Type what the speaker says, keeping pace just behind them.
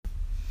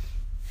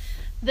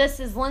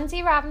This is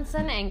Lindsay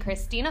Robinson and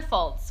Christina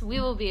Foltz. We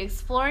will be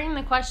exploring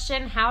the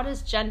question, how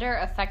does gender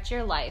affect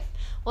your life?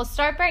 We'll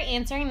start by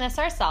answering this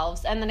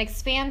ourselves and then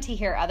expand to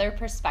hear other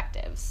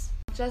perspectives.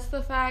 Just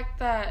the fact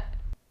that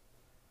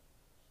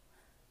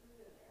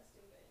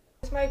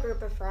it's my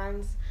group of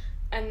friends,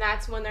 and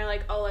that's when they're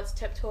like, oh, let's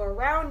tiptoe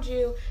around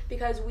you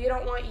because we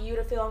don't want you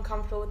to feel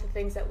uncomfortable with the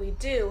things that we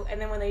do.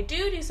 And then when they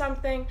do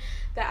something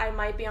that I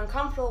might be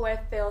uncomfortable with,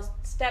 they'll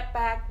step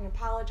back and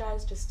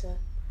apologize just to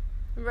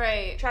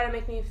try to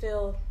make me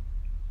feel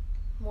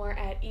more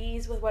at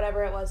ease with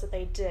whatever it was that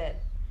they did.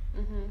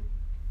 Mm-hmm.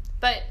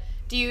 But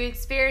do you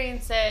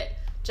experience it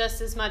just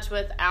as much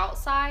with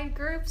outside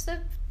groups of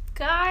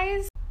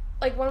guys?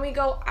 Like when we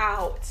go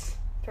out,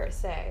 per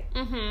se.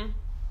 Mm-hmm.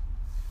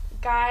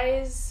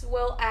 Guys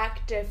will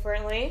act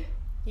differently.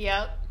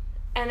 Yep.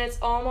 And it's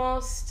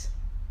almost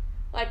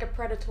like a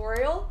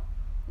predatorial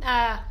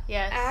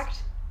yes. act.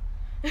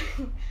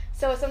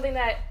 So it's something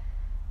that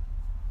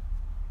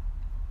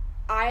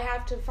I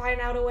have to find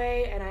out a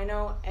way, and I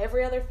know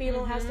every other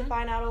female has to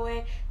find out a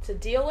way to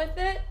deal with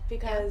it,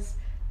 because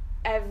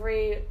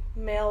every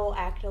male will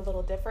act a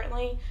little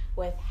differently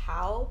with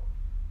how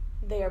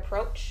they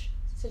approach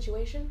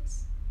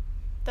situations.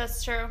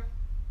 That's true.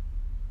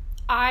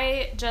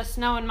 I just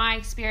know in my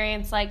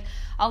experience, like,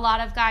 a lot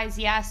of guys,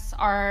 yes,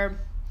 are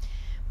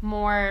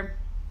more,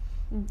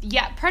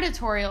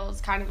 predatorial is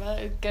kind of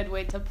a good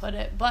way to put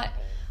it, but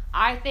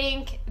I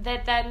think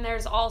that then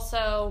there's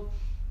also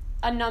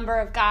a number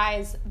of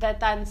guys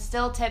that then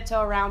still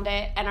tiptoe around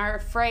it and are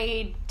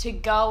afraid to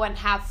go and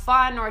have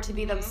fun or to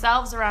be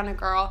themselves around a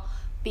girl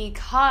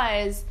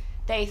because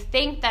they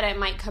think that it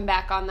might come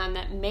back on them,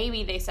 that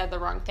maybe they said the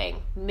wrong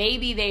thing.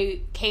 Maybe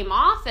they came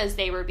off as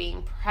they were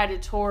being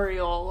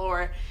predatorial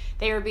or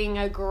they were being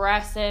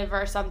aggressive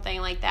or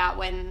something like that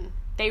when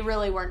they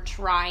really weren't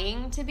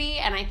trying to be.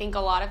 And I think a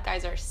lot of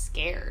guys are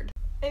scared.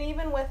 And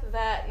even with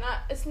that,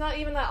 it's not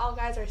even that all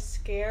guys are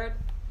scared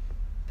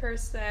per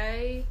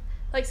se.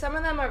 Like, some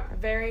of them are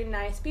very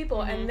nice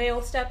people, and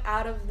they'll step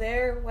out of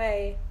their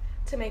way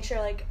to make sure,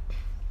 like,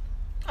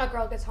 a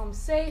girl gets home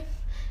safe.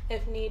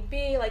 If need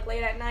be, like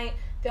late at night,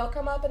 they'll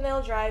come up and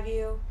they'll drive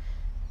you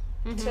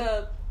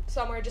to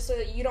somewhere just so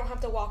that you don't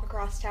have to walk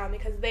across town,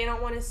 because they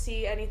don't want to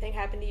see anything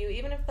happen to you.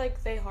 Even if,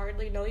 like, they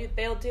hardly know you,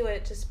 they'll do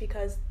it just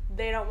because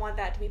they don't want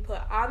that to be put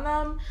on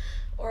them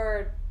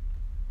or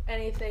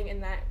anything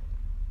in that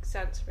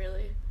sense,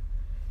 really.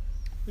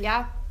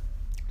 Yeah,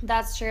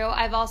 that's true.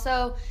 I've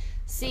also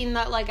seen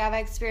that, like, I've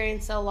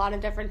experienced a lot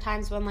of different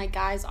times when, like,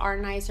 guys are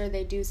nice or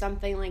they do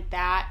something like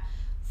that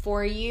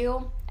for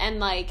you, and,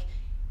 like,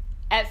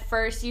 at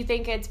first you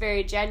think it's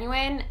very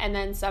genuine, and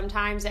then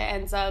sometimes it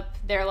ends up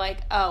they're like,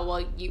 oh,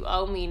 well, you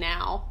owe me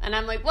now. And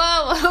I'm like,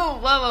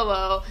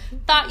 whoa.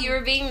 Thought you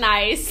were being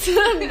nice,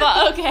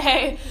 but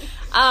okay.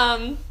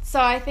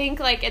 So I think,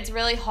 like, it's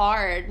really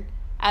hard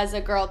as a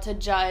girl to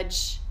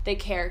judge the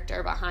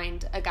character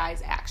behind a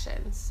guy's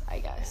actions, I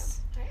guess.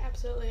 Yeah, I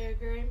absolutely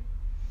agree.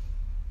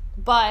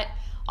 But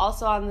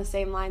also on the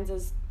same lines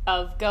as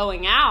of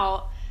going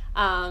out,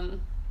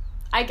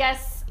 I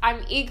guess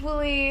I'm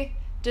equally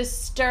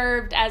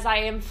disturbed as I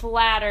am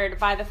flattered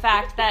by the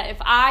fact that if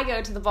I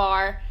go to the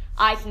bar,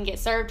 I can get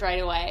served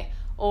right away,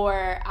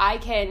 or I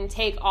can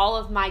take all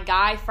of my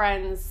guy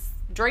friends'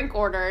 drink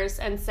orders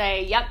and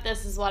say, yep,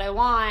 this is what I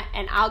want,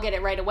 and I'll get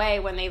it right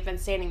away when they've been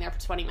standing there for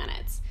 20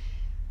 minutes.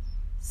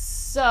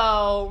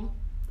 So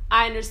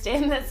I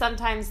understand that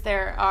sometimes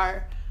there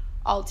are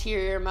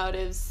ulterior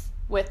motives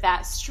with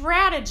that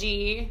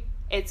strategy.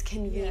 It's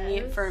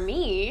convenient for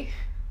me.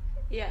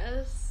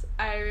 Yes.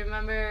 I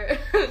remember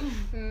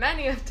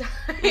many of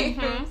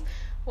times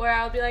where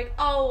I'll be like,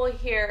 oh, well,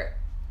 here,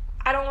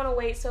 I don't want to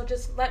wait, so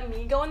just let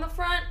me go in the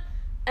front,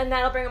 and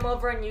that'll bring them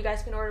over, and you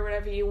guys can order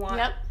whatever you want.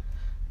 Yep.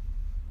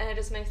 And it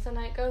just makes the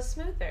night go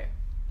smoother.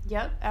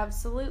 Yep,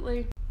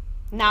 absolutely.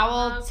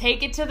 Now we'll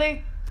take it to the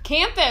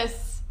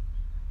campus.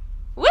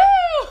 Woo!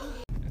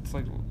 It's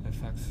like,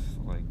 affects,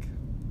 like,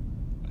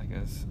 I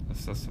guess,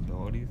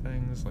 accessibility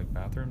things, like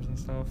bathrooms and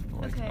stuff.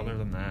 But, like, other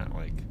than that,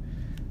 like,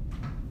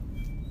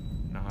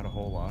 not a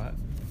whole lot.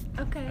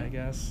 Okay. I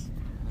guess.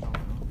 I don't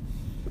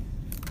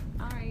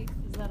know. Alright,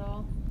 is that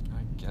all?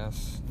 I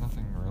guess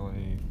nothing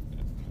really,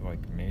 like,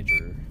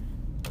 major,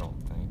 I don't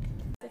think.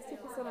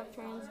 60% of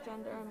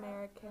transgender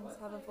Americans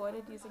have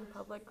avoided using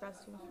public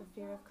restrooms for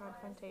fear of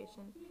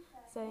confrontation,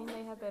 saying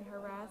they have been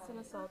harassed and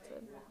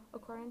assaulted,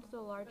 according to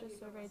the largest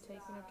survey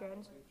taken of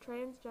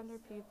transgender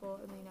people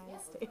in the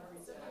United States.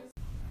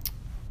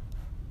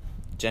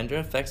 Gender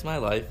affects my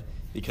life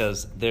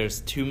because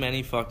there's too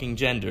many fucking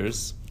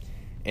genders,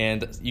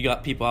 and you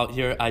got people out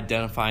here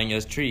identifying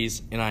as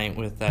trees, and I ain't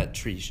with that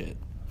tree shit.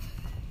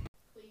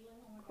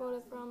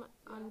 Quoted from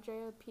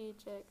Andrea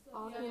Pijic,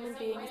 all human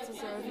beings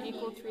deserve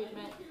equal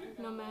treatment,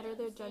 no matter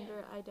their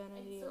gender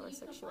identity or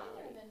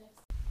sexuality.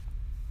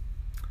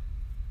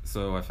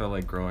 So I felt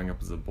like growing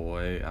up as a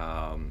boy,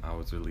 I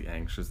was really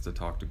anxious to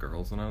talk to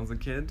girls when I was a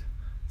kid.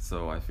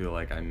 So I feel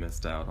like I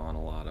missed out on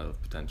a lot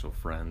of potential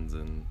friends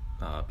and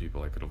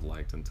people I could have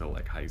liked until,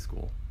 like, high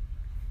school.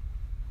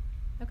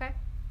 Okay.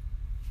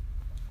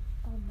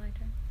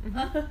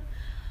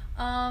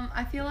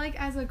 I feel like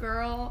as a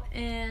girl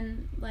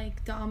and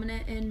like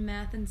dominant in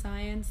math and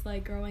science,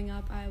 like growing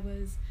up, I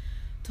was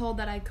told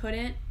that I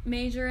couldn't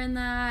major in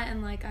that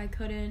and like I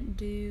couldn't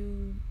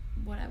do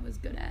what I was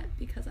good at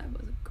because I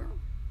was a girl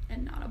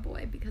and not a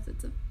boy because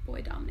it's a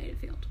boy-dominated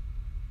field.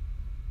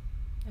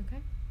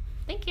 Okay.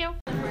 Thank you.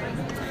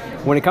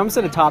 When it comes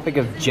to the topic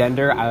of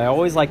gender, I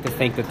always like to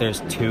think that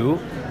there's two,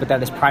 but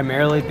that is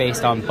primarily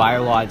based on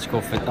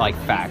biological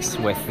facts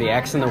with the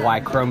X and the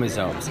Y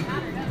chromosomes.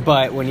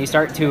 But when you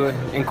start to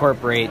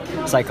incorporate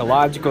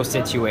psychological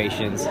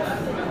situations,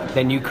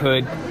 then you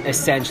could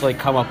essentially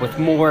come up with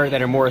more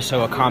that are more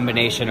so a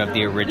combination of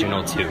the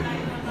original two.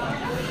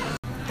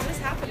 What is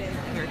happening?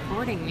 You're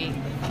recording me.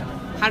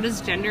 How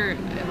does gender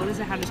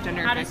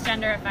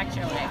affect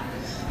your life?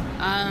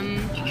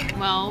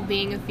 Well,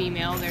 being a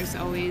female, there's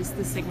always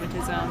the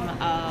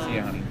stigmatism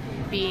of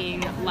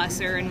being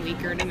lesser and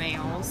weaker to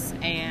males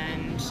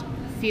and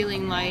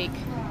feeling like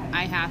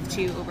I have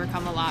to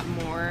overcome a lot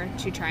more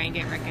to try and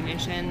get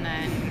recognition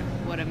than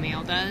what a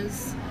male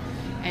does,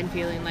 and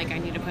feeling like I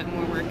need to put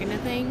more work into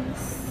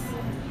things.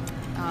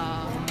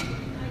 Wow,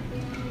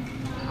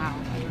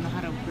 I don't know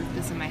how to group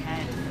this in my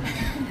head.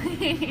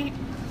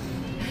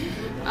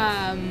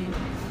 I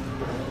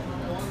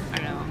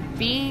don't know.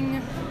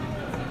 Being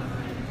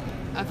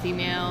a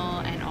female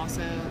and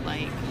also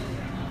like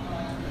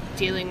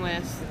dealing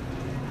with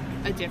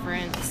a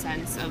different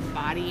sense of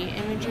body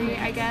imagery,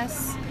 I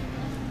guess,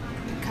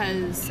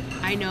 because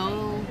I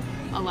know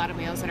a lot of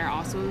males that are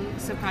also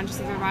subconscious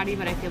of their body,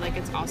 but I feel like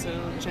it's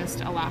also just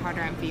a lot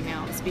harder on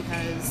females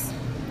because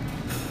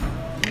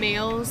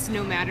males,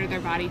 no matter their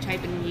body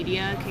type in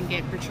media, can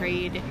get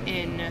portrayed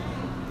in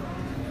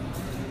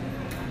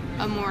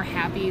a more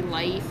happy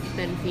light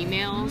than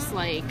females.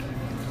 Like,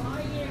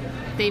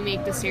 they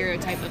make the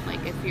stereotype of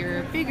like, if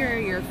you're bigger,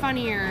 you're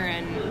funnier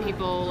and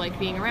people like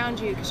being around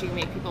you because you can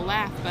make people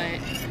laugh, but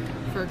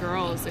for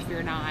girls, if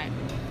you're not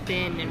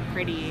thin and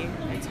pretty,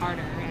 it's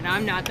harder. And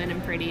I'm not thin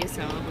and pretty,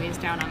 so it weighs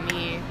down on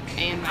me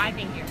and my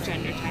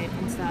gender type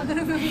and stuff. but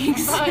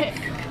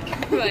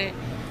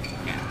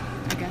yeah,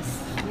 I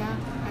guess, yeah,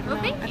 I don't know.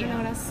 I don't know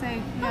what else to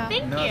say. Well,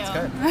 thank you. It's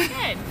good.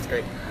 Good. It's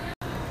great.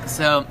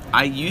 So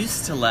I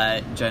used to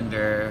let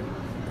gender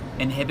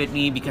inhibit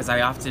me because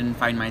I often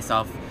find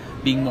myself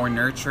being more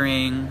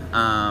nurturing,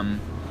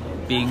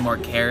 being more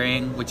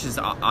caring, which is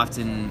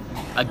often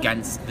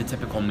against the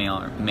typical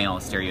male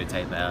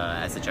stereotype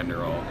as a gender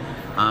role.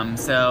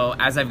 So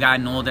as I've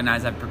gotten old and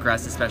as I've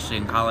progressed, especially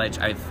in college,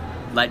 I've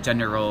let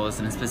gender roles,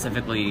 and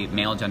specifically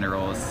male gender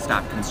roles,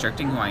 stop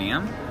constricting who I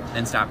am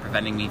and stop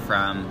preventing me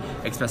from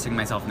expressing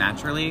myself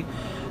naturally.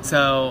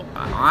 So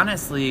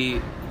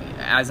honestly,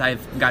 as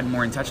I've gotten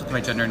more in touch with my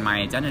gender and my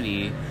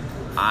identity,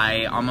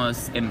 I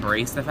almost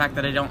embrace the fact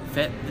that I don't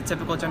fit the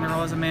typical gender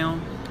role as a male.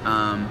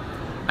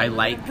 I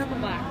like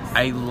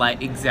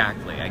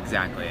exactly. I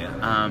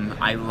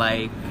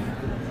like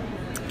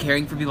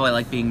caring for people. I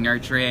like being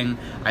nurturing.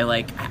 I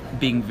like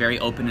being very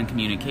open in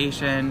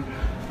communication.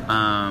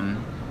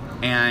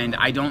 And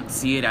I don't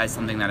see it as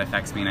something that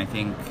affects me. And I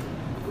think,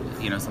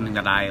 something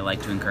that I like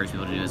to encourage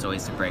people to do is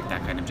always to break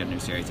that kind of gender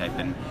stereotype.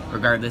 And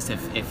regardless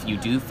if you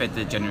do fit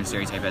the gender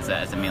stereotype as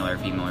a male or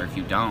female, or if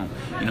you don't,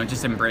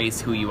 just embrace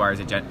who you are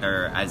as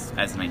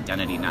an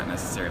identity, not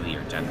necessarily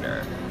your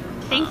gender.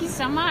 Thank you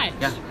so much.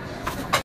 Yeah.